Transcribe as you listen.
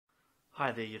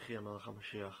Hi there, Yechiel Melech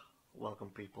HaMashiach.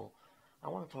 Welcome, people. I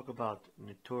want to talk about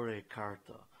Neturei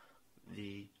Karta,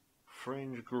 the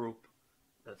fringe group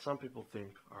that some people think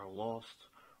are lost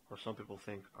or some people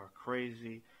think are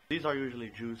crazy. These are usually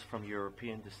Jews from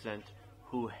European descent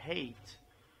who hate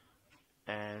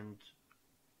and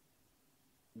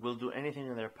will do anything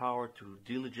in their power to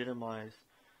delegitimize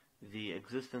the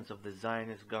existence of the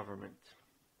Zionist government.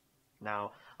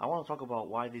 Now, I want to talk about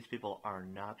why these people are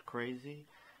not crazy,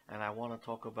 and I want to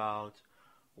talk about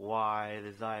why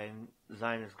the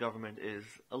Zionist government is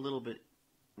a little bit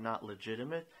not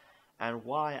legitimate, and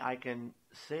why I can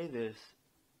say this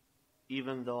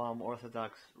even though I'm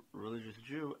Orthodox religious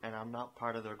Jew and I'm not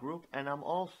part of their group, and I'm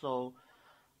also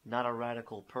not a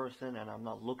radical person, and I'm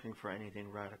not looking for anything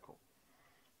radical.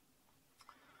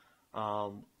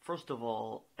 First of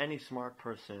all, any smart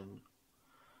person,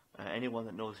 anyone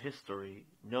that knows history,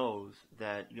 knows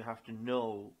that you have to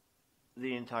know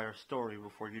the entire story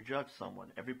before you judge someone.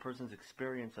 Every person's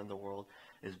experience in the world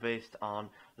is based on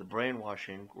the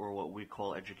brainwashing, or what we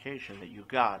call education, that you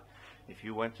got. If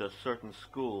you went to a certain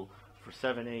school for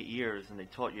 7-8 years and they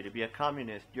taught you to be a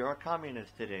communist, you're a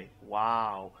communist today.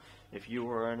 Wow. If you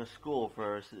were in a school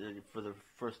for the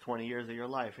first 20 years of your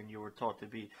life and you were taught to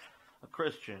be a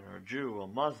Christian or a Jew or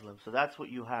Muslim, so that's what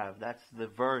you have. That's the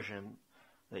version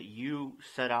that you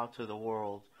set out to the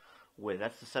world with.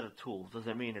 That's the set of tools.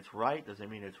 Doesn't mean it's right. Doesn't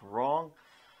mean it's wrong.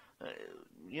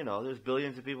 There's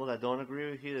billions of people that don't agree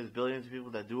with you. There's billions of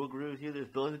people that do agree with you. There's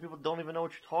billions of people that don't even know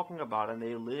what you're talking about, and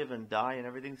they live and die, and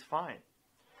everything's fine.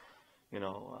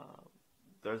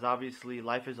 There's obviously,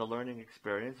 life is a learning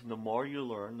experience, and the more you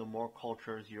learn, the more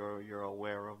cultures you're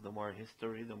aware of, the more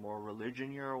history, the more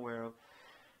religion you're aware of.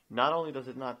 Not only does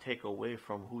it not take away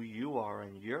from who you are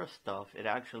and your stuff, it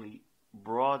actually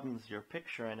broadens your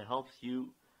picture and it helps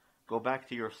you go back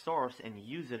to your source and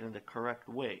use it in the correct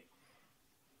way.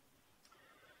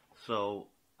 So,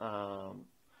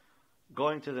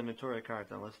 going to the Neturei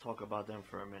Karta, let's talk about them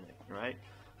for a minute, right?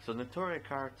 So Neturei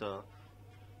Karta,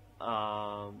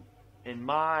 in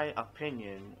my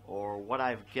opinion, or what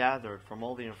I've gathered from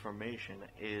all the information,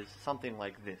 is something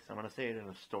like this. I'm going to say it in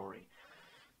a story.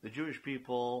 The Jewish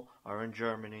people are in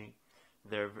Germany.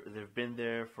 They've been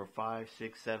there for 5,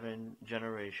 6, 7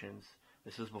 generations.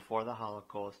 This is before the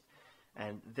Holocaust.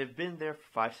 And they've been there for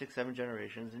 5, 6, 7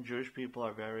 generations, and Jewish people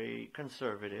are very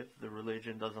conservative. The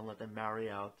religion doesn't let them marry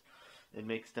out. It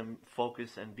makes them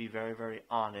focus and be very, very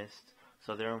honest.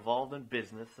 So they're involved in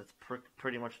business. That's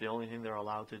pretty much the only thing they're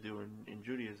allowed to do in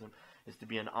Judaism, is to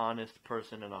be an honest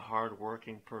person and a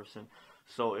hard-working person.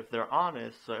 So if they're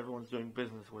honest, so everyone's doing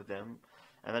business with them,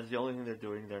 and that's the only thing they're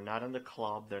doing. They're not in the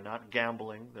club. They're not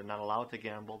gambling. They're not allowed to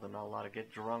gamble. They're not allowed to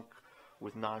get drunk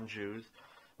with non-Jews.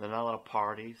 They're not allowed to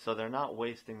party. So they're not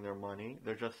wasting their money.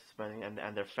 They're just spending,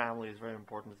 and their family is very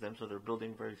important to them, so they're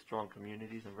building very strong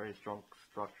communities and very strong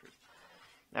structures.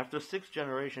 After 6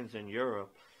 generations in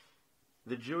Europe,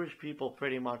 the Jewish people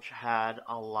pretty much had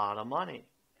a lot of money.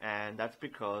 And that's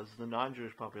because the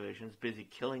non-Jewish population is busy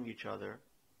killing each other.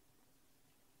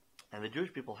 And the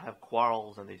Jewish people have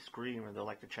quarrels, and they scream, and they're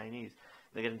like the Chinese.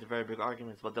 They get into very big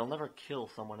arguments, but they'll never kill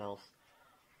someone else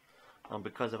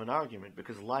because of an argument,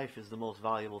 because life is the most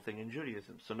valuable thing in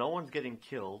Judaism. So no one's getting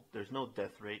killed. There's no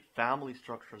death rate. Family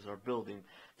structures are building.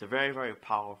 It's a very, very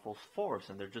powerful force,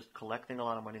 and they're just collecting a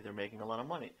lot of money. They're making a lot of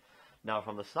money. Now,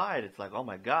 from the side, it's like, oh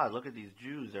my God, look at these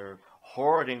Jews. They're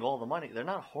hoarding all the money. They're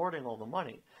not hoarding all the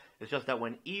money. It's just that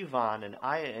when Ivan and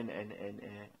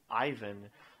Ivan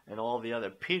and all the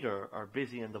other Peter are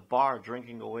busy in the bar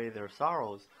drinking away their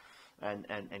sorrows and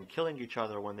killing each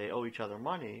other when they owe each other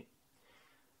money,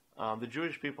 the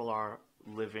Jewish people are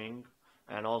living,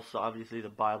 and also obviously the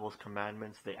Bible's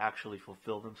commandments, they actually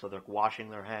fulfill them. So they're washing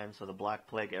their hands. So the Black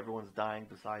Plague, everyone's dying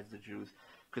besides the Jews,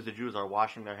 because the Jews are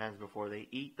washing their hands before they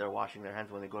eat. They're washing their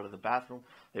hands when they go to the bathroom.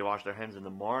 They wash their hands in the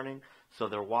morning. So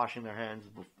they're washing their hands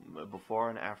before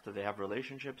and after they have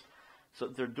relationships. So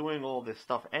they're doing all this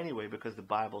stuff anyway because the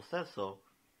Bible says so.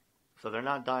 So they're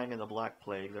not dying in the Black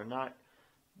Plague.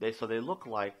 So they look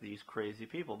like these crazy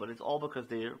people, but it's all because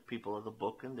they're people of the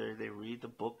book, and they read the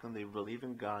book, and they believe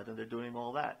in God, and they're doing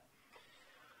all that.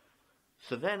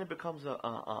 So then it becomes a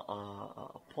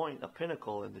point, a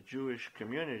pinnacle in the Jewish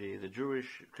community. The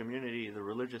Jewish community, the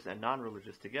religious and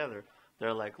non-religious together,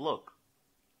 they're like, look,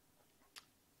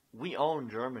 we own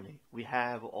Germany. We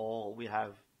have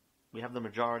the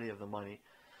majority of the money,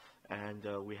 and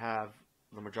we have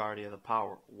the majority of the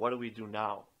power. What do we do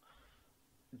now?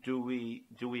 Do we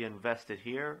invest it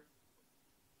here?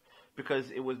 Because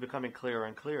it was becoming clearer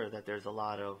and clearer that there's a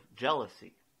lot of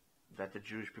jealousy that the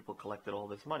Jewish people collected all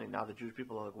this money. Now the Jewish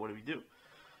people are like, what do we do?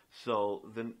 So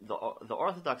the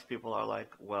Orthodox people are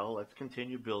like, well, let's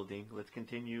continue building, let's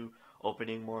continue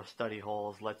opening more study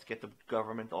halls, let's get the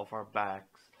government off our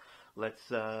backs,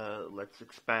 let's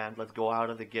expand, let's go out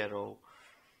of the ghetto,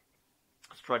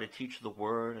 let's try to teach the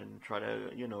word and try to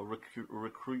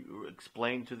recruit,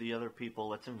 explain to the other people,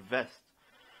 let's invest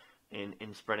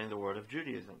in spreading the word of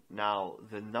Judaism. Now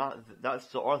that's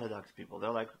the Orthodox people.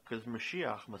 They're like, because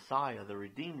Moshiach, Messiah, the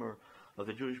Redeemer of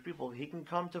the Jewish people, he can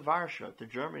come to Varsha, to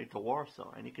Germany, to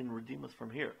Warsaw, and he can redeem us from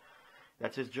here.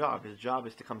 That's his job. His job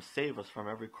is to come save us from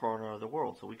every corner of the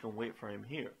world, so we can wait for him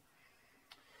here.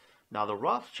 Now the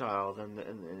Rothschild and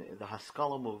the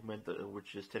Haskalah movement,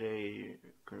 which is today,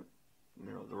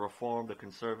 the Reform, the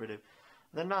Conservative,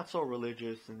 they're not so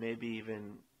religious and maybe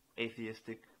even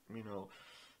atheistic,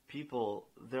 people.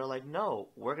 They're like, no,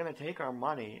 we're going to take our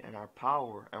money and our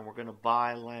power and we're going to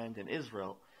buy land in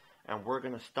Israel, and we're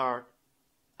going to start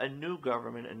a new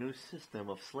government, a new system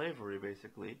of slavery,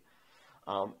 basically,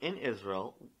 in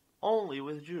Israel, only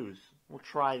with Jews. We'll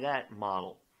try that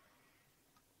model.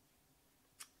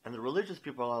 And the religious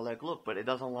people are like, look, but it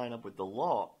doesn't line up with the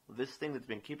law. This thing that's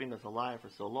been keeping us alive for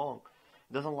so long,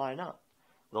 it doesn't line up.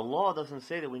 The law doesn't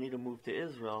say that we need to move to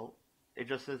Israel. It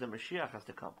just says that Mashiach has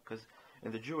to come. Because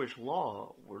in the Jewish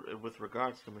law, with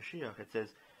regards to Mashiach, it says,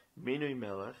 Minui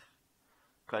Melech,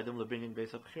 Kaidem Lebinyan Beis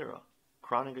HaBchira.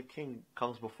 Crowning a king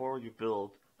comes before you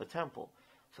build the temple.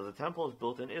 So the temple is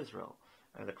built in Israel.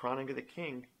 And the crowning of the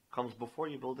king comes before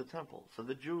you build the temple. So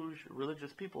the Jewish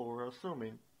religious people were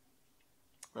assuming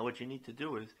that what you need to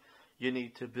do is you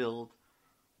need to build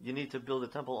the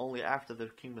temple only after the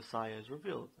King Messiah is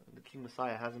revealed. And the King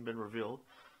Messiah hasn't been revealed,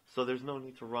 so there's no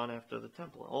need to run after the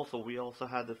temple. Also, we also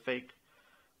had the fake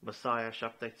Messiah,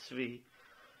 Shabtai Tzvi,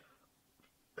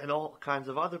 and all kinds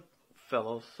of other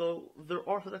fellows. So the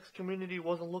Orthodox community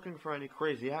wasn't looking for any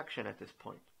crazy action at this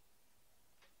point.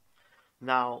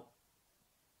 Now,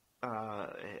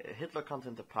 Hitler comes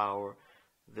into power.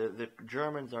 The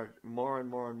Germans are more and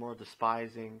more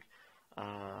despising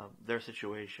their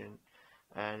situation,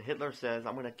 and Hitler says,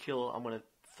 I'm going to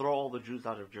throw all the Jews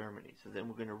out of Germany. So then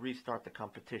we're going to restart the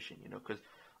competition, because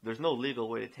there's no legal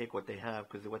way to take what they have,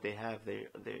 because what they have,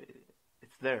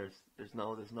 it's theirs. There's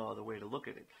no other way to look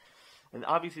at it. And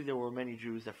obviously there were many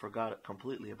Jews that forgot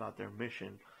completely about their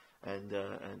mission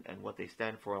and what they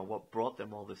stand for and what brought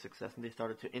them all this success, and they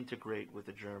started to integrate with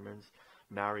the Germans,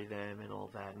 marry them and all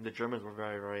that. And the Germans were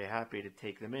very, very happy to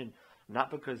take them in,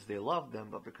 not because they loved them,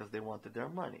 but because they wanted their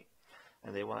money.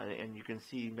 And and you can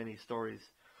see many stories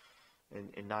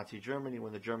in Nazi Germany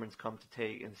when the Germans come to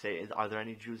take and say, are there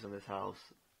any Jews in this house?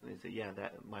 And they say, yeah,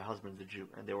 my husband's a Jew.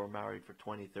 And they were married for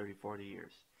 20, 30, 40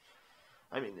 years.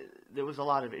 I mean, there was a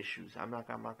lot of issues. I'm not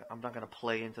going to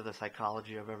play into the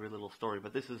psychology of every little story,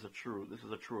 but this is a true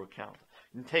account.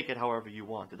 You can take it however you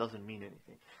want. It doesn't mean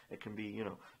anything. It can be,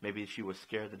 maybe she was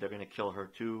scared that they're going to kill her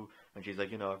too, and she's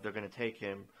like, if they're going to take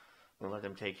him, then let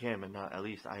them take him, and not, at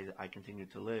least I continue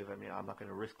to live. I mean, I'm not going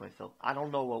to risk myself. I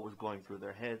don't know what was going through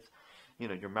their heads.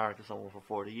 You're married to someone for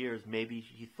 40 years. Maybe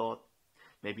he thought,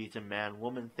 maybe it's a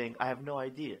man-woman thing. I have no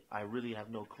idea. I really have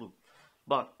no clue.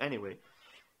 But anyway.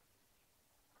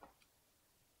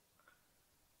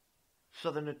 So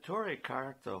the Neturei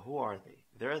Karta, who are they?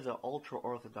 They're the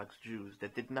ultra-Orthodox Jews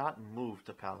that did not move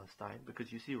to Palestine,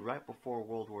 because you see right before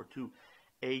World War II,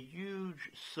 a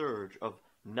huge surge of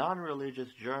non-religious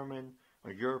German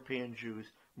or European Jews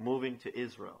moving to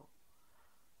Israel.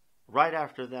 Right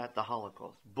after that, the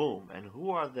Holocaust. Boom. And who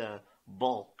are the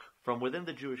bulk from within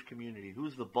the Jewish community?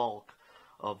 Who's the bulk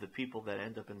of the people that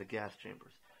end up in the gas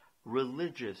chambers?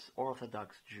 Religious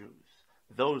Orthodox Jews.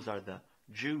 Those are the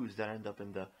Jews that end up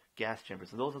in the gas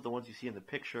chambers. And those are the ones you see in the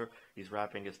picture. He's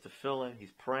wrapping his tefillin,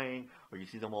 he's praying, or you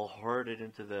see them all herded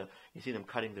you see them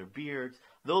cutting their beards.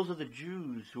 Those are the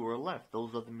Jews who are left.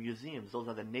 Those are the museums. Those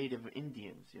are the native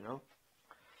Indians,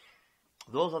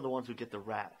 Those are the ones who get the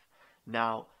wrath.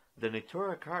 Now, the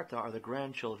Neturei Karta are the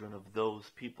grandchildren of those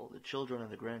people, the children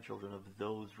and the grandchildren of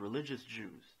those religious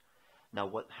Jews. Now,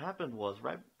 what happened was,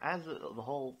 right as the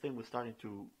whole thing was starting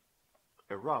to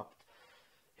erupt,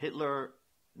 Hitler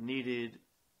needed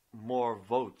more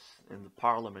votes in the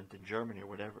parliament in Germany or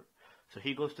whatever. So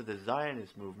he goes to the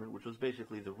Zionist movement, which was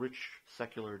basically the rich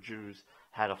secular Jews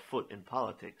had a foot in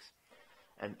politics.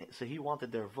 And so he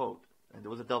wanted their vote. And there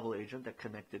was a double agent that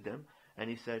connected them. And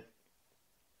he said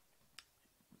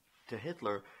to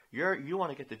Hitler, you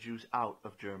want to get the Jews out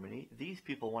of Germany. These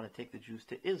people want to take the Jews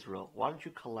to Israel. Why don't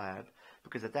you collab?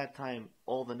 Because at that time,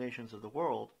 all the nations of the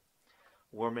world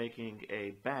were making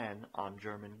a ban on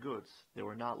German goods. They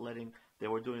were not letting... They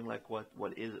were doing like what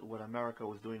America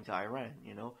was doing to Iran,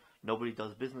 Nobody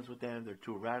does business with them. They're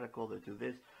too radical. They do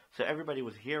this. So everybody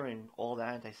was hearing all the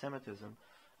anti-Semitism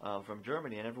from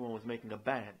Germany, and everyone was making a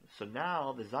ban. So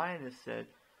now the Zionists said,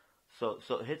 so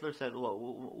Hitler said, well,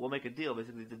 we'll make a deal.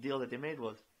 Basically, the deal that they made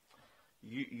was,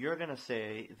 you're going to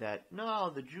say that, no,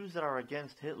 the Jews that are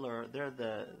against Hitler, they're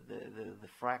the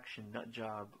fraction nut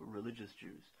job religious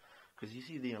Jews. Because you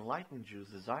see, the enlightened Jews,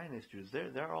 the Zionist Jews,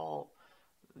 they're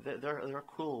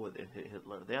cool with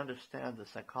Hitler. They understand the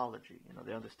psychology.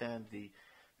 They understand the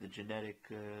genetic,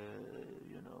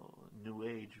 New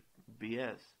Age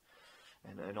BS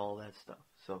and all that stuff.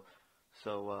 So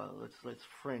let's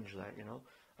fringe that,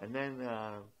 and then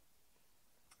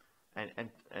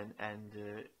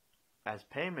as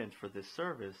payment for this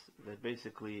service, that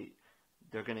basically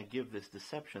they're going to give this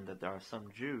deception that there are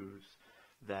some Jews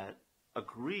that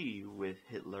agree with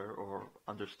Hitler or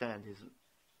understand his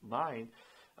mind.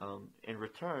 In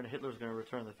return, Hitler's going to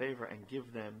return the favor and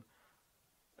give them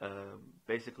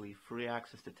basically free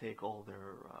access to take all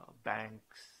their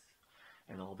banks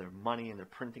and all their money and their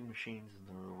printing machines and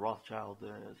the Rothschild,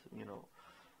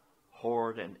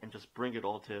 hoard, and just bring it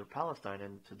all to Palestine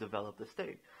and to develop the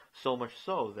state. So much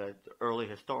so that early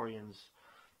historians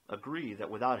agree that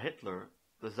without Hitler,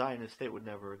 the Zionist state would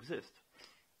never exist.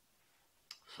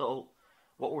 So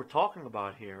what we're talking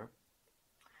about here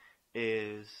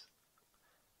is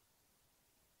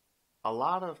a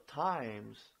lot of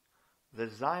times the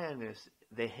Zionists,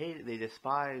 they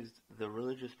despised the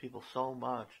religious people so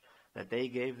much that they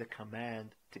gave the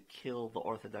command to kill the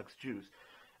Orthodox Jews.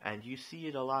 And you see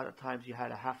it a lot of times. You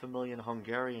had 500,000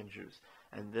 Hungarian Jews,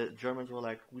 and the Germans were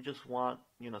like, we just want,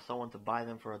 someone to buy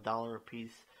them for $1 a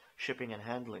piece, shipping and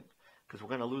handling, because we're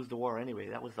going to lose the war anyway.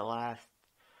 That was the last,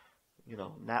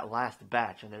 that last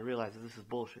batch, and they realized that this is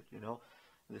bullshit,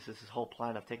 This is this whole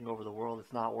plan of taking over the world.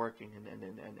 It's not working,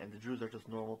 and the Jews are just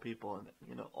normal people,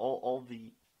 and all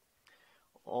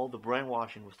the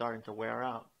brainwashing was starting to wear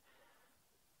out.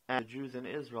 And the Jews in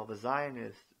Israel, the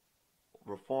Zionists,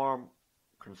 Reform,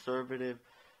 conservative,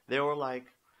 they were like,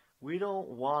 we don't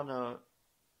want to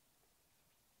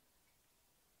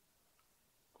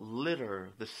litter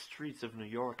the streets of New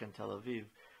York and Tel Aviv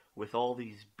with all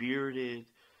these bearded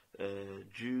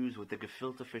Jews with the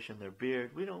gefilte fish in their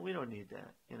beard. We don't need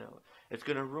that. It's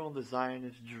going to ruin the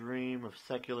Zionist dream of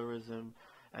secularism,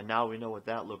 and now we know what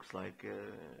that looks like.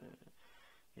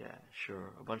 Yeah,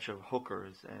 sure, a bunch of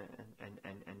hookers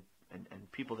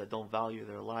and people that don't value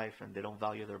their life, and they don't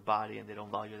value their body, and they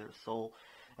don't value their soul,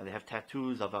 and they have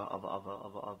tattoos of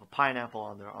a pineapple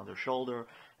on their shoulder,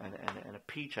 and a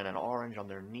peach and an orange on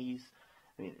their knees.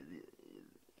 I mean,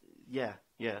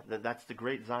 that's the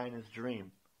great Zionist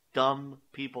dream. Dumb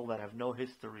people that have no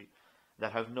history,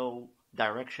 that have no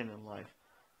direction in life.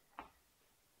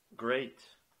 Great.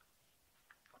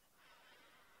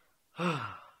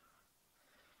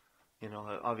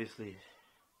 Obviously,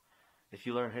 if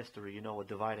you learn history, you know what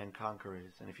divide and conquer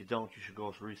is. And if you don't, you should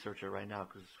go research it right now,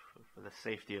 because for the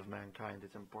safety of mankind,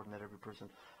 it's important that every person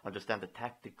understand the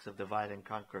tactics of divide and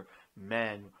conquer.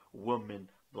 Men, women,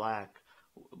 black,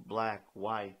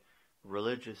 white,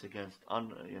 religious against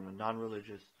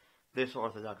non-religious, this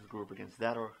Orthodox group against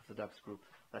that Orthodox group.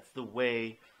 That's the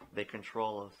way they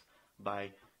control us,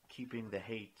 by keeping the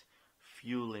hate,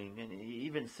 fueling, and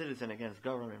even citizen against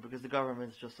government, because the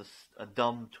government is just a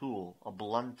dumb tool, a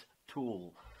blunt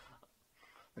tool.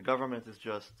 The government is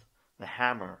just the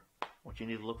hammer. What you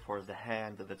need to look for is the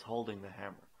hand that's holding the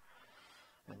hammer.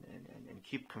 And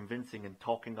keep convincing and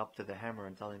talking up to the hammer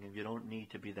and telling him you don't need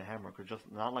to be the hammer, because just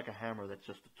not like a hammer that's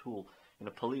just a tool.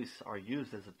 Police are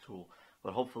used as a tool,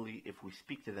 but hopefully if we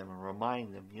speak to them and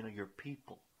remind them, you're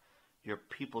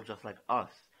people just like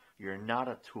us. You're not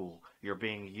a tool. You're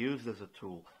being used as a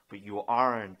tool, but you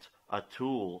aren't a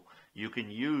tool. You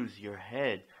can use your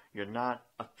head. You're not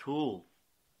a tool.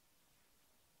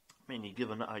 I mean, you give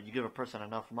a person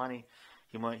enough money,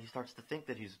 he starts to think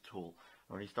that he's a tool,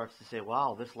 or he starts to say,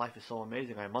 "Wow, this life is so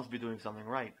amazing. I must be doing something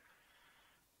right."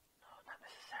 No, not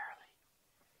necessarily.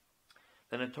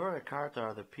 The Neturei Karta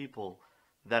are the people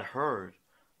that heard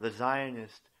the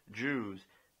Zionist Jews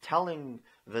telling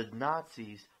the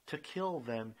Nazis to kill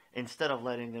them instead of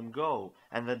letting them go,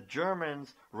 and the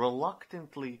Germans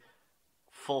reluctantly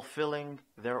fulfilling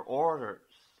their orders.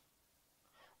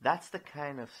 That's the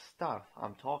kind of stuff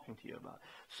I'm talking to you about.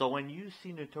 So when you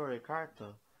see Neturei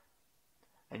Karta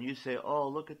and you say, "Oh,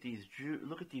 look at these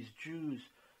Jews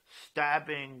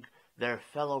stabbing their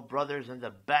fellow brothers in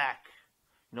the back,"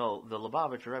 the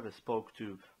Lubavitcher Rebbe spoke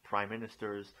to prime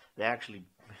ministers. They actually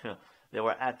they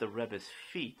were at the Rebbe's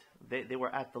feet. They were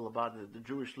at the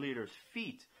Jewish leader's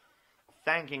feet,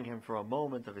 thanking him for a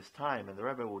moment of his time. And the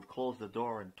Rebbe would close the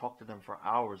door and talk to them for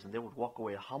hours, and they would walk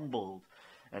away humbled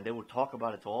and they would talk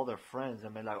about it to all their friends,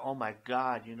 and be like, oh my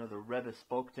God, you know, the Rebbe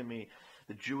spoke to me,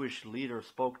 the Jewish leader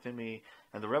spoke to me,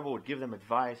 and the Rebbe would give them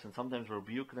advice and sometimes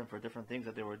rebuke them for different things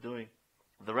that they were doing.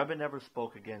 The Rebbe never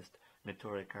spoke against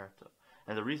Neturei Karta.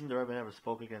 And the reason the Rebbe never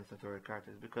spoke against Neturei Karta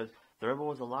is because the Rebbe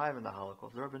was alive in the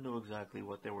Holocaust. The Rebbe knew exactly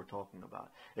what they were talking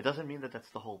about. It doesn't mean that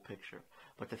that's the whole picture.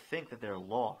 But to think that they're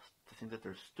lost, to think that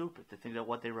they're stupid, to think that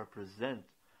what they represent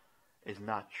is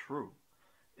not true,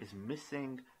 is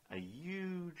missing a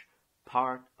huge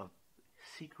part of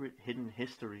secret, hidden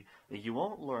history that you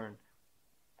won't learn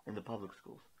in the public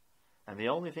schools. And the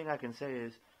only thing I can say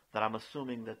is that I'm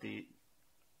assuming that the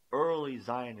early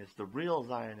Zionists, the real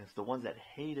Zionists, the ones that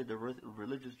hated the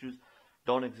religious Jews,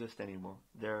 don't exist anymore.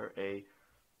 They're a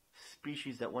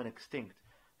species that went extinct,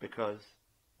 because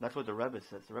that's what the Rebbe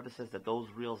says. The Rebbe says that those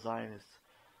real Zionists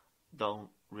don't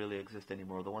really exist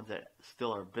anymore. The ones that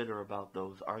still are bitter about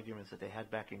those arguments that they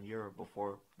had back in Europe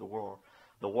before the war.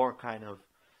 The war kind of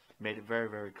made it very,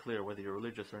 very clear, whether you're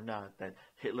religious or not, that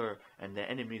Hitler and the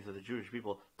enemies of the Jewish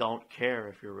people don't care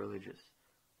if you're religious.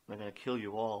 They're going to kill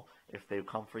you all. If they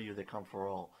come for you, they come for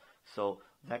all. So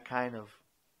that kind of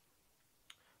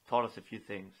taught us a few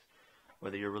things,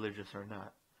 whether you're religious or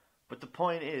not. But the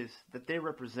point is that they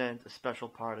represent a special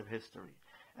part of history.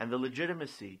 And the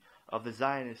legitimacy of the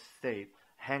Zionist state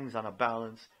hangs on a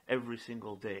balance every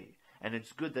single day. And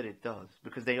it's good that it does,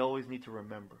 because they always need to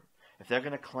remember, if they're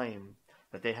going to claim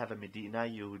that they have a Medina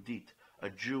Yehudit, a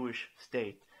Jewish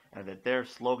state, and that their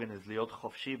slogan is Liot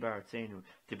Chofshi B'Artzeinu,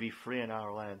 to be free in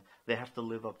our land, they have to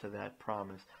live up to that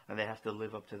promise, and they have to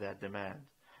live up to that demand.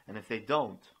 And if they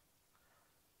don't,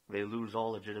 they lose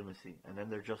all legitimacy, and then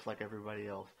they're just like everybody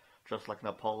else, just like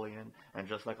Napoleon, and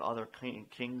just like other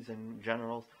kings and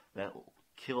generals that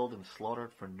killed and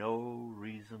slaughtered for no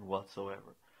reason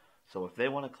whatsoever. So if they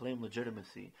want to claim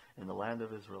legitimacy in the land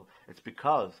of Israel, it's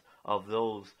because of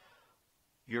those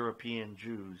European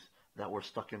Jews that were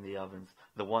stuck in the ovens,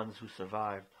 the ones who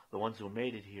survived, the ones who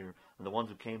made it here, and the ones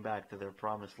who came back to their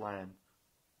promised land.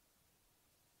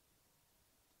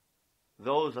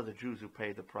 Those are the Jews who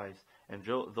paid the price, and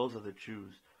those are the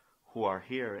Jews who are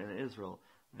here in Israel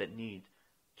that need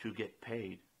to get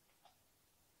paid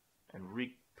and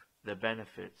reap the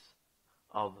benefits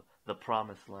of the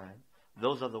promised land.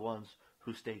 Those are the ones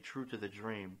who stay true to the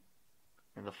dream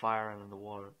in the fire and in the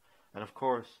water. And of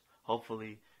course,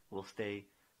 hopefully, we'll stay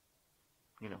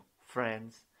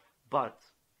friends, but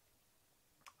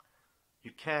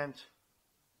you can't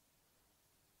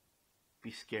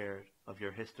be scared of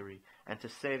your history. And to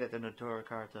say that the Neturei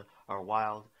Karta are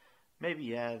wild,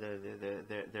 maybe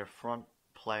their front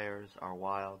players are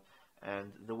wild,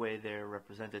 and the way they're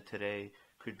represented today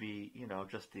could be,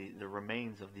 just the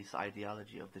remains of this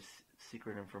ideology, of this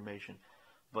secret information.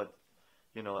 But,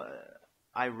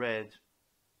 I read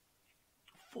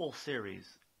full series,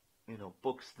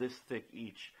 books this thick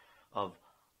each, of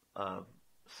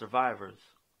survivors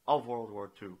of World War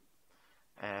II,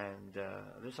 and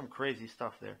there's some crazy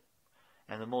stuff there.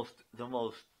 And the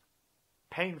most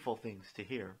painful things to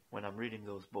hear when I'm reading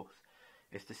those books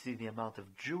is to see the amount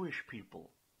of Jewish people,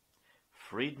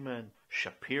 Friedman,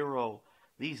 Shapiro,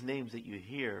 these names that you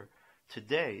hear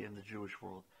today in the Jewish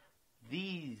world.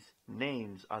 These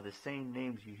names are the same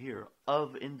names you hear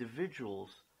of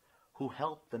individuals who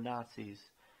helped the Nazis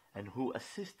and who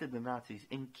assisted the Nazis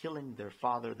in killing their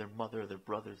father, their mother, their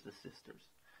brothers, their sisters.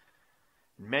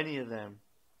 Many of them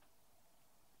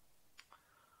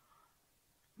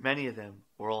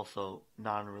were also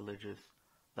non-religious.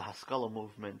 The Haskalah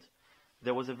movement,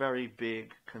 there was a very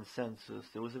big consensus.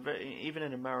 There was even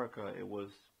in America, it was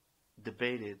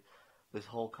debated, this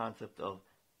whole concept of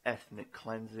ethnic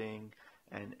cleansing,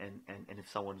 and if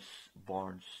someone's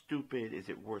born stupid, is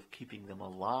it worth keeping them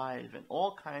alive, and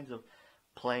all kinds of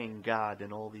playing God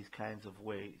in all these kinds of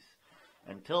ways.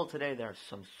 Until today, there are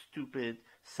some stupid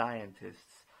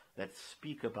scientists that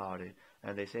speak about it,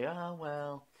 and they say,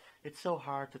 well, it's so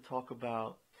hard to talk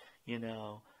about,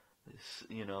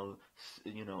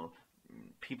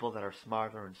 people that are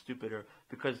smarter and stupider,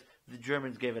 because the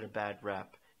Germans gave it a bad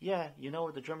rap. Yeah,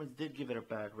 the Germans did give it a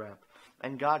bad rap.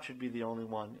 And God should be the only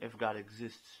one, if God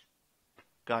exists,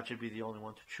 God should be the only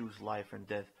one to choose life and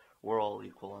death. We're all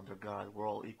equal under God. We're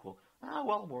all equal.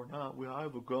 Well, we're not. I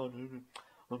have a gun.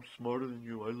 I'm smarter than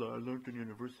you. I learned in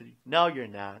university. No, you're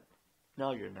not.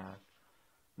 No, you're not.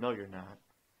 No, you're not.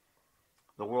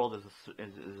 The world is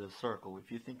a circle.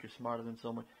 If you think you're smarter than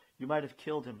someone, you might have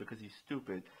killed him because he's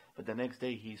stupid, but the next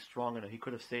day he's strong enough. He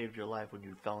could have saved your life when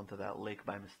you fell into that lake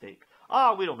by mistake.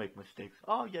 We don't make mistakes.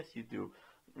 Yes, you do.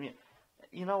 I mean,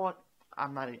 you know what?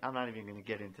 I'm not even going to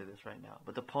get into this right now.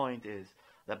 But the point is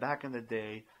that back in the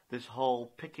day, this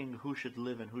whole picking who should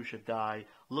live and who should die,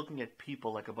 looking at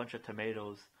people like a bunch of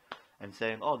tomatoes, and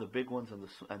saying, oh, the big ones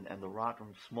and the rotten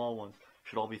small ones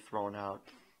should all be thrown out.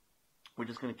 We're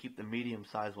just going to keep the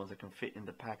medium-sized ones that can fit in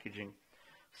the packaging.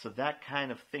 So that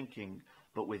kind of thinking,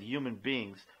 but with human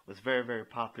beings, was very, very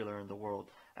popular in the world.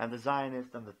 And the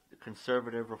Zionist and the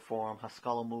conservative reform,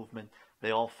 Haskalah movement, they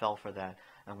all fell for that.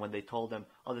 And when they told them,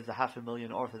 oh, there's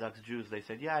 500,000 Orthodox Jews, they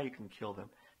said, yeah, you can kill them.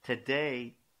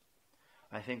 Today,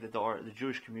 I think that the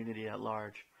Jewish community at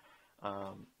large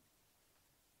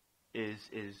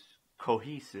is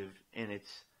cohesive in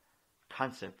its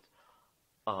concept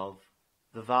of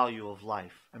the value of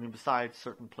life. I mean, besides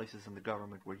certain places in the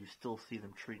government where you still see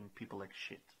them treating people like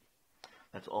shit.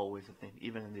 That's always a thing.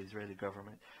 Even in the Israeli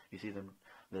government, you see them,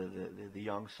 the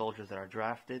young soldiers that are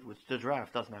drafted, which the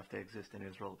draft doesn't have to exist in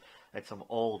Israel. That's some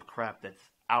old crap that's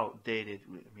outdated.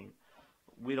 I mean,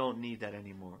 we don't need that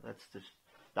anymore.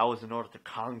 That was in order to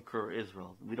conquer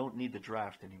Israel. We don't need the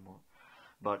draft anymore.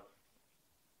 But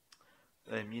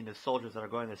I mean, the soldiers that are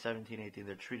going to 17, 18,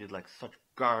 they're treated like such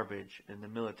garbage in the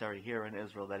military here in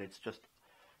Israel that it's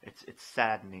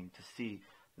saddening to see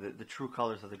the true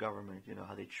colors of the government, you know,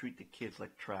 how they treat the kids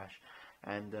like trash.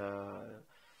 And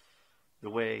the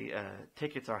way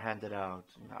tickets are handed out.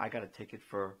 You know, I got a ticket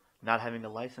for not having a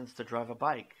license to drive a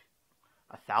bike.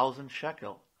 1,000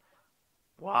 shekel.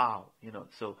 Wow. You know,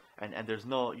 so, and there's there's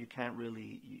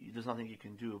nothing you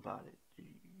can do about it.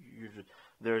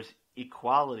 There's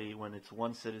equality when it's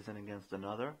one citizen against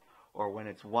another, or when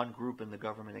it's one group in the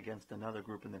government against another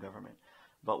group in the government.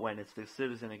 But when it's the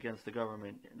citizen against the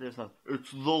government, there's no,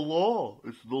 it's the law,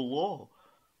 it's the law.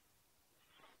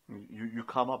 You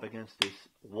come up against this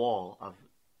wall of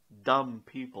dumb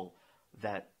people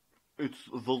that it's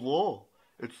the law.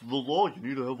 It's the law. You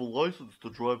need to have a license to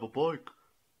drive a bike.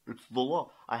 It's the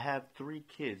law. I have 3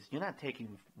 kids. You're not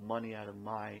taking money out of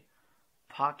my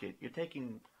pocket. You're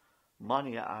taking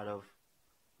money out of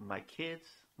my kids,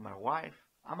 my wife.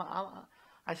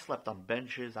 I slept on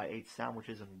benches. I ate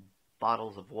sandwiches and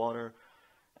bottles of water.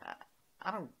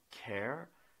 I don't care.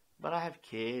 But I have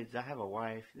kids. I have a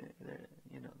wife.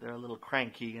 They're a little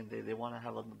cranky and they want to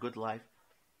have a good life.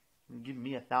 Give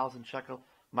me 1,000 shekel.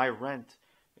 My rent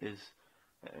is,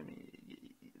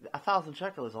 1,000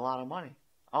 shekel is a lot of money.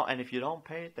 Oh, and if you don't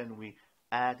pay it, then we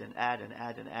add and add and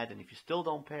add and add. And if you still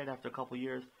don't pay it after a couple of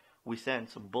years, we send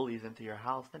some bullies into your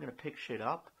house. They're gonna pick shit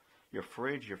up, your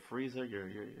fridge, your freezer,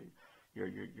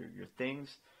 your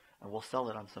things, and we'll sell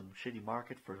it on some shitty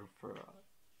market for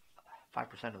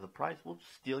 5% of the price. We'll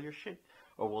steal your shit,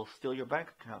 or we'll steal your bank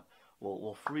account.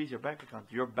 We'll freeze your bank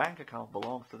account. Your bank account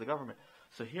belongs to the government.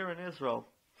 So here in Israel,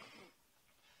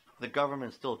 the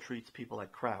government still treats people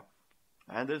like crap.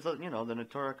 And there's the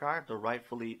Neturei Karta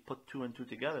rightfully put 2 and 2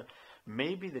 together.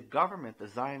 Maybe the government, the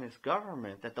Zionist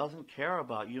government, that doesn't care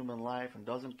about human life and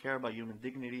doesn't care about human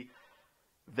dignity,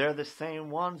 they're the same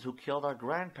ones who killed our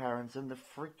grandparents in the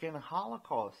freaking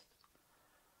Holocaust.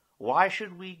 Why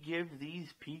should we give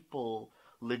these people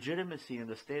legitimacy in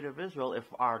the state of Israel if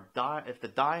the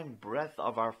dying breath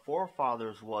of our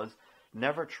forefathers was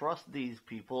never trust these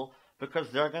people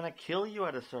because they're going to kill you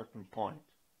at a certain point?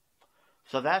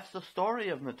 So that's the story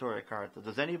of Neturei Karta.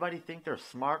 Does anybody think they're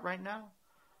smart right now?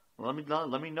 Let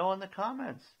me know in the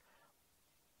comments.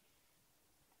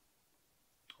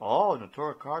 Oh,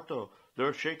 Neturei Karta,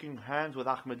 they're shaking hands with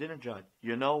Ahmadinejad.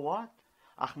 You know what?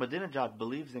 Ahmadinejad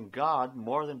believes in God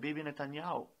more than Bibi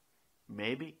Netanyahu.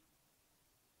 Maybe.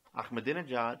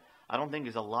 Ahmadinejad, I don't think,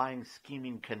 is a lying,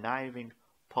 scheming, conniving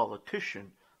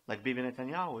politician like Bibi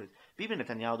Netanyahu is. Bibi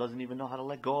Netanyahu doesn't even know how to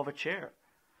let go of a chair.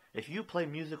 If you play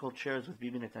musical chairs with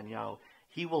Bibi Netanyahu,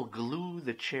 he will glue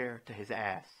the chair to his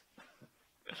ass.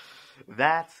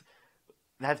 That's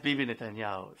Bibi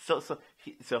Netanyahu.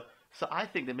 So I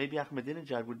think that maybe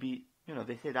Ahmadinejad would be,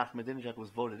 they said Ahmadinejad was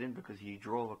voted in because he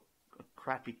drove a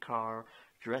crappy car,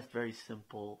 dressed very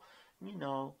simple.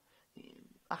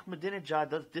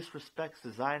 Ahmadinejad disrespects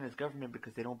the Zionist government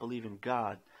because they don't believe in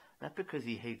God, not because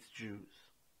he hates Jews.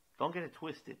 Don't get it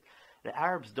twisted. The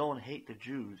Arabs don't hate the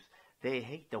Jews. They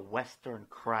hate the Western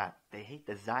crap. They hate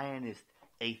the Zionist,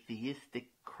 atheistic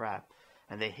crap.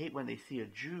 And they hate when they see a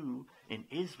Jew in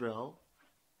Israel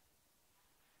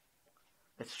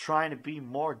that's trying to be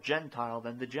more Gentile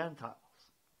than the Gentiles.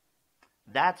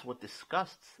 That's what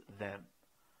disgusts them.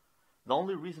 The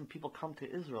only reason people come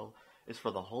to Israel is for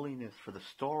the holiness, for the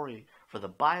story, for the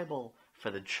Bible,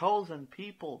 for the chosen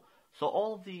people. So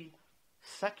all the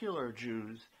secular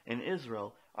Jews in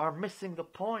Israel are missing the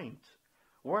point.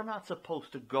 We're not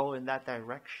supposed to go in that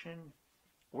direction.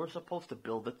 We're supposed to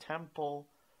build a temple.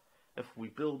 If we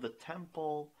build a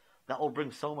temple, that will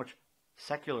bring so much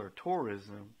secular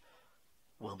tourism,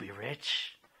 we'll be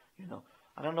rich. You know,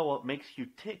 I don't know what makes you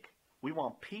tick. We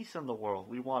want peace in the world.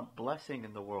 We want blessing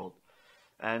in the world.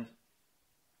 And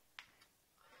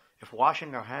if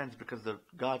washing our hands because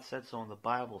God said so in the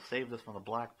Bible saved us from the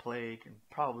Black Plague and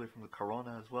probably from the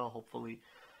Corona as well, hopefully,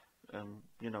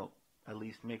 at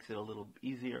least makes it a little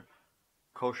easier.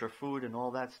 Kosher food and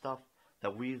all that stuff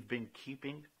that we've been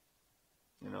keeping.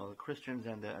 The Christians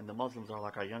and the Muslims are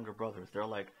like our younger brothers. They're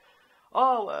like,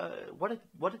 what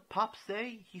did Pop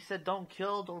say? He said, don't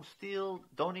kill, don't steal,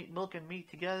 don't eat milk and meat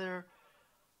together.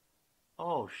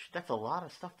 Oh, that's a lot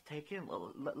of stuff to take in.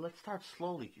 Let's start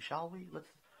slowly, shall we?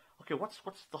 Okay, what's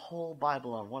the whole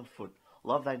Bible on one foot?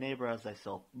 Love thy neighbor as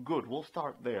thyself. Good, we'll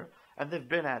start there. And they've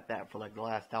been at that for like the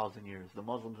last 1,000 years, the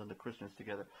Muslims and the Christians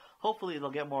together. Hopefully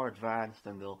they'll get more advanced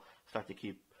and they'll start to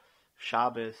keep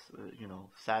Shabbos,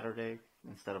 Saturday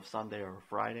instead of Sunday or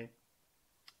Friday.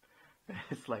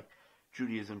 It's like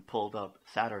Judaism pulled up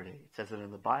Saturday. It says it in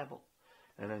the Bible.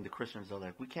 And then the Christians are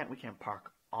like, we can't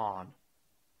park on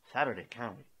Saturday,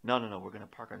 can we? No, we're going to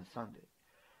park on Sunday.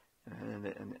 And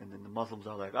then the Muslims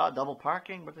are like, double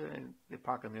parking, but they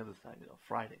park on the other side,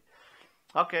 Friday.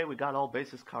 Okay, we got all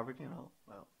bases covered,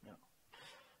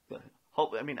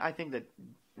 I think that,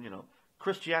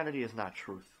 Christianity is not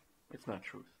truth. It's not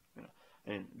truth,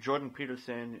 And Jordan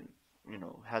Peterson,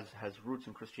 has roots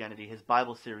in Christianity. His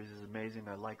Bible series is amazing.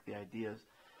 I like the ideas.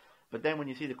 But then when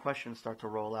you see the questions start to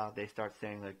roll out, they start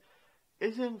saying like,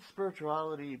 isn't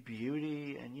spirituality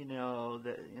beauty? And,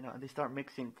 they start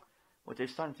mixing. What they're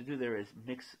starting to do there is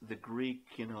mix the Greek,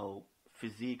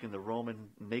 physique and the Roman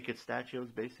naked statues,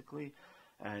 basically,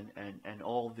 and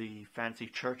all the fancy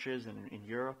churches in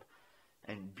Europe,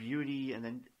 and beauty.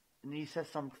 And he says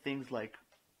some things like,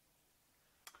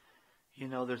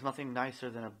 there's nothing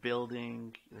nicer than a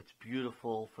building that's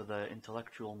beautiful for the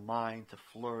intellectual mind to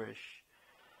flourish.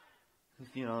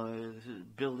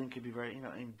 Building could be very,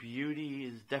 and beauty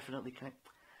is definitely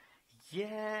connected.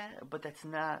 Yeah, but that's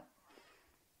not.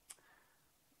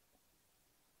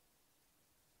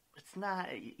 It's not,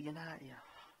 you're not, yeah.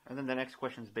 And then the next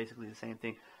question is basically the same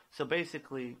thing. So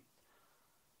basically,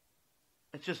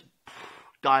 it's just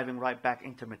diving right back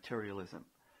into materialism.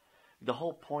 The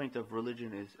whole point of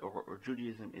religion is, or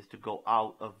Judaism is to go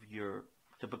out of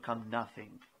to become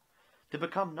nothing. To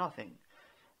become nothing.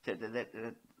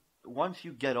 Once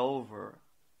you get over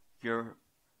your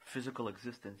physical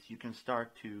existence, you can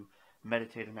start to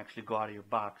meditate and actually go out of your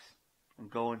box and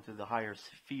go into the higher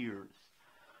spheres.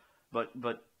 But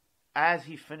as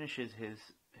he finishes his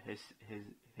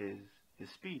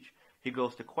speech, he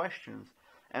goes to questions,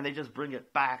 and they just bring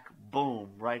it back, boom,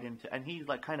 right into, and he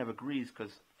like kind of agrees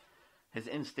because his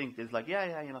instinct is like,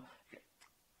 yeah.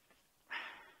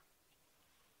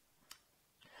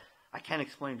 I can't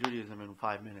explain Judaism in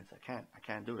 5 minutes. I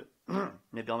can't do it.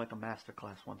 Maybe I'll make a master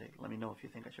class one day. Let me know if you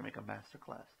think I should make a master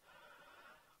class.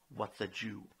 What's a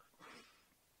Jew?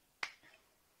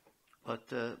 But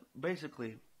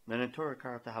basically, the Neturei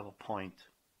Karta have a point.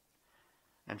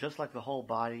 And just like the whole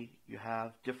body, you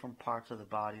have different parts of the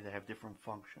body that have different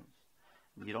functions.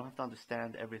 You don't have to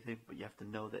understand everything, but you have to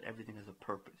know that everything has a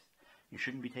purpose. You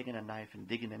shouldn't be taking a knife and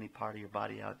digging any part of your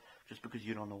body out just because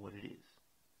you don't know what it is.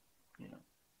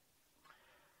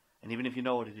 And even if you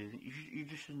know what it is, you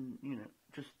just shouldn't,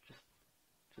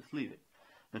 just leave it.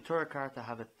 Neturei Karta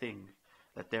have a thing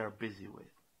that they're busy with.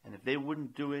 And if they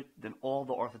wouldn't do it, then all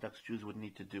the Orthodox Jews would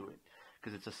need to do it.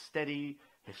 Because it's a steady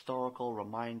historical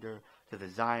reminder to the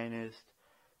Zionist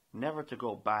never to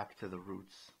go back to the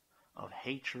roots of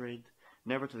hatred,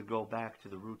 never to go back to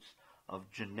the roots of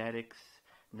genetics,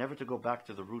 never to go back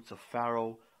to the roots of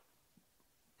Pharaoh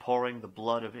pouring the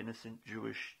blood of innocent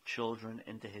Jewish children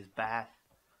into his bath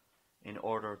in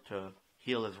order to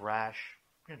heal his rash.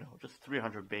 Just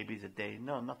 300 babies a day.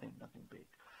 No, nothing big.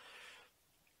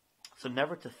 So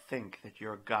never to think that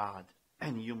you're God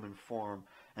in human form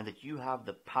and that you have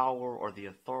the power or the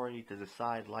authority to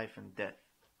decide life and death.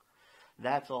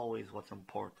 That's always what's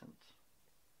important.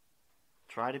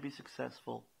 Try to be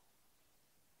successful.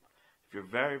 If you're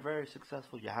very, very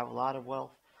successful, you have a lot of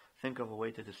wealth, think of a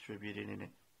way to distribute it in a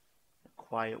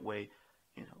quiet way,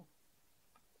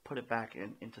 put it back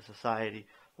into society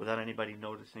without anybody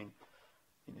noticing.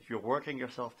 If you're working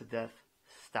yourself to death,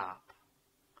 stop.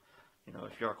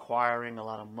 If you're acquiring a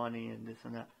lot of money and this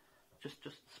and that, just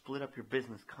split up your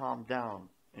business, calm down,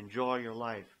 enjoy your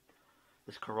life.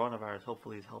 This coronavirus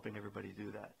hopefully is helping everybody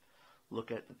do that.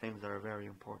 Look at the things that are very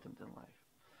important in life.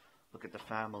 Look at the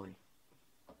family.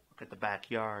 Look at the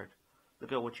backyard.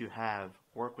 Look at what you have.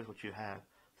 Work with what you have.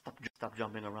 Stop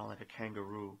jumping around like a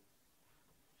kangaroo.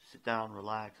 Sit down,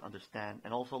 relax, understand,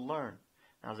 and also learn.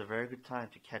 Now's a very good time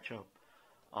to catch up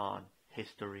on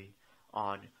history,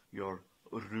 on your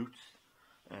roots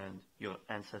and your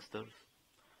ancestors.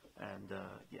 And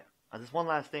yeah, there's one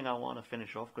last thing I want to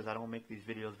finish off because I don't make these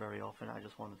videos very often. I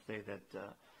just want to say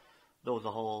that there was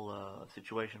a whole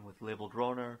situation with labeled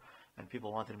Roner, and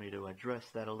people wanted me to address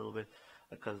that a little bit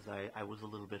because I was a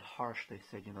little bit harsh. They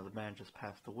said, you know, the man just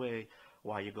passed away.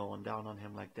 Why are you going down on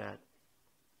him like that?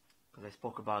 Because I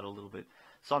spoke about it a little bit.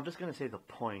 So I'm just going to say the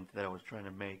point that I was trying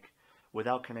to make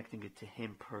without connecting it to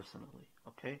him personally,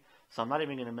 okay? So I'm not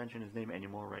even going to mention his name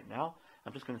anymore right now.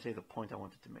 I'm just going to say the point I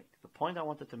wanted to make. The point I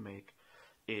wanted to make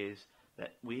is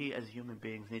that we as human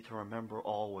beings need to remember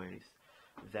always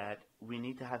that we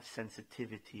need to have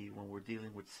sensitivity when we're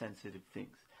dealing with sensitive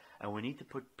things. And we need to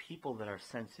put people that are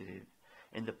sensitive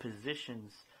in the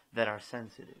positions that are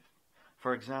sensitive.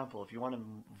 For example, if you want to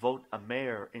vote a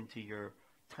mayor into your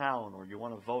town, or you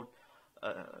want to vote,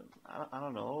 I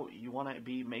don't know, you want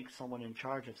to make someone in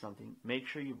charge of something, make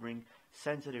sure you bring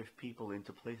sensitive people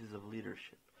into places of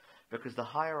leadership. Because the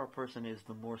higher a person is,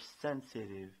 the more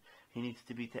sensitive he needs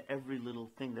to be to every little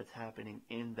thing that's happening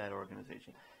in that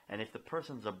organization. And if the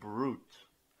person's a brute,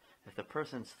 if the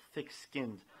person's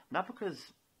thick-skinned, not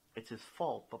because it's his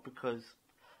fault, but because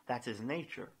that's his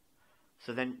nature,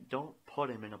 so then don't put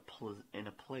him in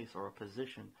a place or a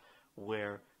position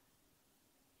where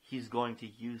he's going to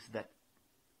use that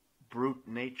brute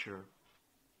nature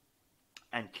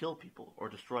and kill people or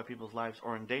destroy people's lives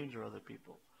or endanger other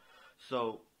people.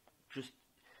 So just,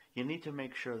 you need to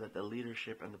make sure that the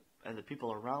leadership and the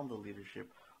people around the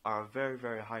leadership are of very,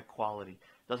 very high quality.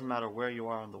 Doesn't matter where you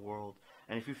are in the world.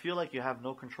 And if you feel like you have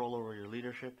no control over your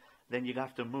leadership, then you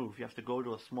have to move. You have to go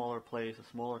to a smaller place,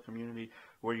 a smaller community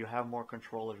where you have more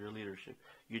control of your leadership.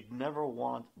 You'd never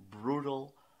want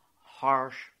brutal,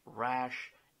 harsh,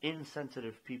 rash,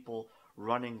 insensitive people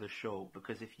running the show,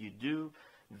 because if you do,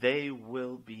 they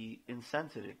will be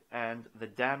insensitive and the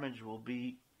damage will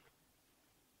be,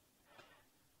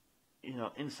 you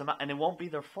know, and it won't be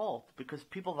their fault, because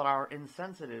people that are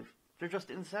insensitive, they're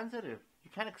just insensitive. You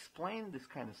can't explain this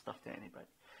kind of stuff to anybody.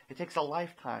 It takes a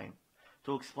lifetime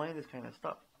to explain this kind of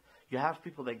stuff. You have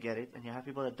people that get it and you have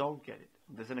people that don't get it.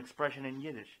 There's an expression in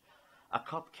Yiddish, a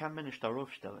Kopf kann man nicht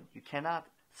aufstellen. You cannot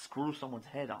screw someone's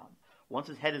head on. Once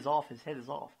his head is off, his head is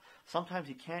off. Sometimes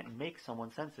you can't make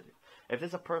someone sensitive. If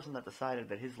there's a person that decided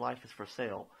that his life is for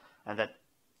sale, and that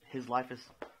his life is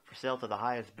for sale to the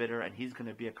highest bidder, and he's going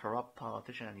to be a corrupt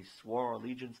politician, and he swore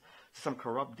allegiance to some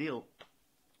corrupt deal,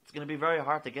 it's going to be very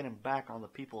hard to get him back on the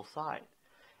people's side.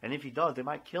 And if he does, they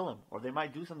might kill him, or they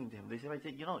might do something to him. They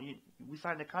say, you know, we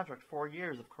signed a contract, 4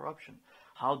 years of corruption.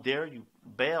 How dare you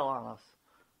bail on us?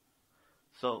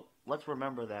 So let's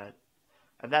remember that.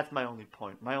 And that's my only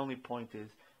point. My only point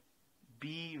is,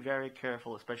 be very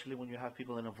careful, especially when you have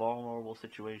people in a vulnerable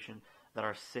situation that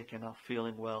are sick and not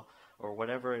feeling well, or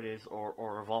whatever it is,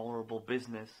 or a vulnerable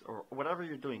business, or whatever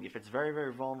you're doing. If it's very,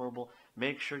 very vulnerable,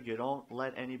 make sure you don't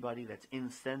let anybody that's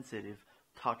insensitive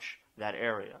touch that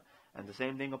area. And the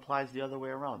same thing applies the other way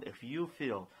around. If you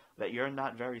feel that you're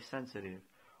not very sensitive,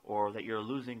 or that you're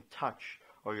losing touch,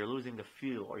 or you're losing the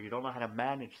feel, or you don't know how to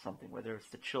manage something, whether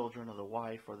it's the children or the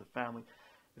wife or the family,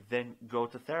 then go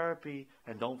to therapy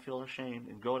and don't feel ashamed,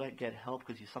 and go to get help,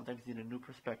 because you sometimes need a new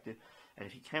perspective. And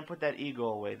if you can't put that ego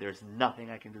away, there's nothing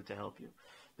I can do to help you.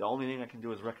 The only thing I can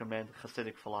do is recommend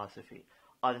Hasidic philosophy.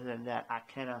 Other than that, I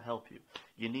cannot help you.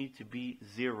 You need to be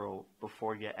zero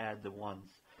before you add the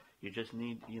ones. You just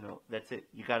need, you know, that's it.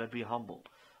 You got to be humble.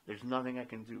 There's nothing I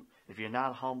can do. If you're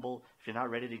not humble, if you're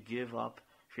not ready to give up,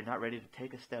 if you're not ready to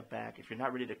take a step back, if you're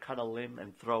not ready to cut a limb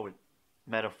and throw it,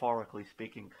 metaphorically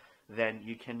speaking, then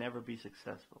you can never be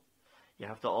successful. You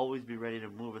have to always be ready to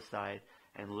move aside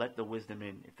and let the wisdom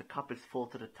in. If the cup is full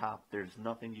to the top, there's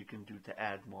nothing you can do to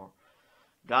add more.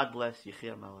 God bless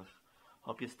Yechia Melech.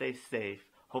 Hope you stay safe.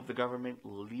 Hope the government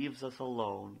leaves us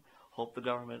alone. Hope the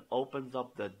government opens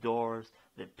up the doors.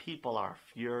 The people are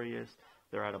furious.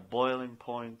 They're at a boiling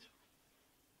point.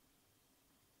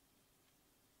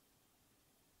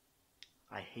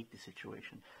 I hate the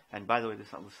situation. And by the way, this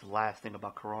is the last thing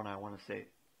about Corona I want to say.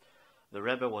 The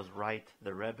Rebbe was right.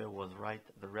 The Rebbe was right.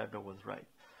 The Rebbe was right.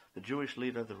 The Jewish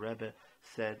leader, the Rebbe,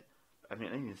 said, I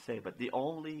didn't say, but the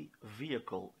only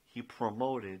vehicle he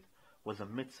promoted was a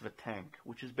mitzvah tank,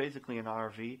 which is basically an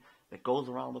RV that goes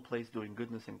around the place doing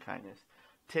goodness and kindness.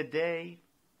 Today,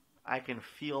 I can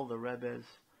feel the Rebbe's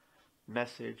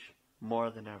message more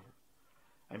than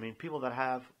ever. People that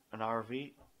have an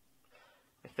RV,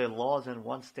 if their laws in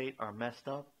one state are messed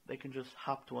up, they can just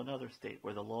hop to another state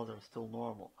where the laws are still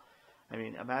normal. I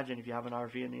mean, imagine if you have an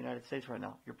RV in the United States right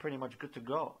now, you're pretty much good to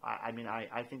go. I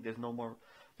think there's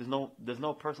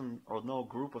no person or no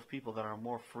group of people that are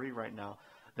more free right now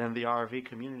than the RV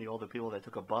community. All the people that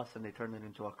took a bus and they turned it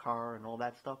into a car and all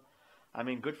that stuff. I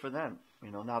mean, good for them.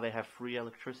 Now they have free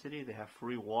electricity, they have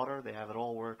free water, they have it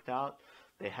all worked out.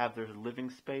 They have their living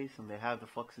space and they have the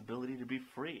flexibility to be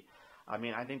free. I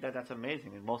mean, I think that that's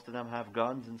amazing. And most of them have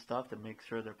guns and stuff to make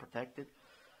sure they're protected.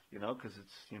 Because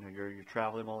it's you're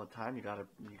traveling all the time. You gotta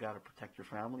protect your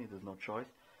family. There's no choice.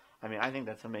 I mean, I think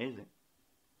that's amazing,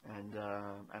 and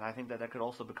I think that could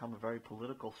also become a very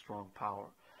political strong power.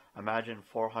 Imagine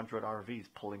 400 RVs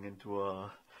pulling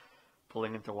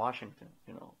into Washington.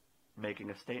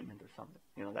 Making a statement or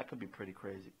something. That could be pretty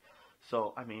crazy.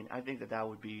 So I mean, I think that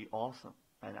would be awesome,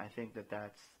 and I think that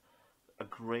that's a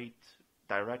great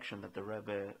direction that the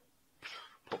Rebbe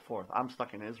put forth. I'm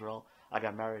stuck in Israel. I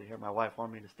got married here. My wife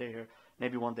wanted me to stay here.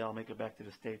 Maybe one day I'll make it back to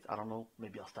the States. I don't know.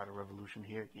 Maybe I'll start a revolution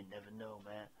here. You never know,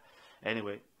 man.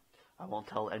 Anyway, I won't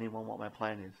tell anyone what my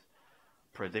plan is.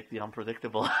 Predict the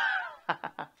unpredictable.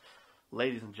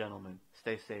 Ladies and gentlemen,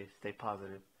 stay safe, stay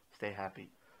positive, stay happy.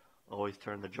 Always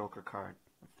turn the Joker card.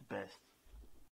 That's the best.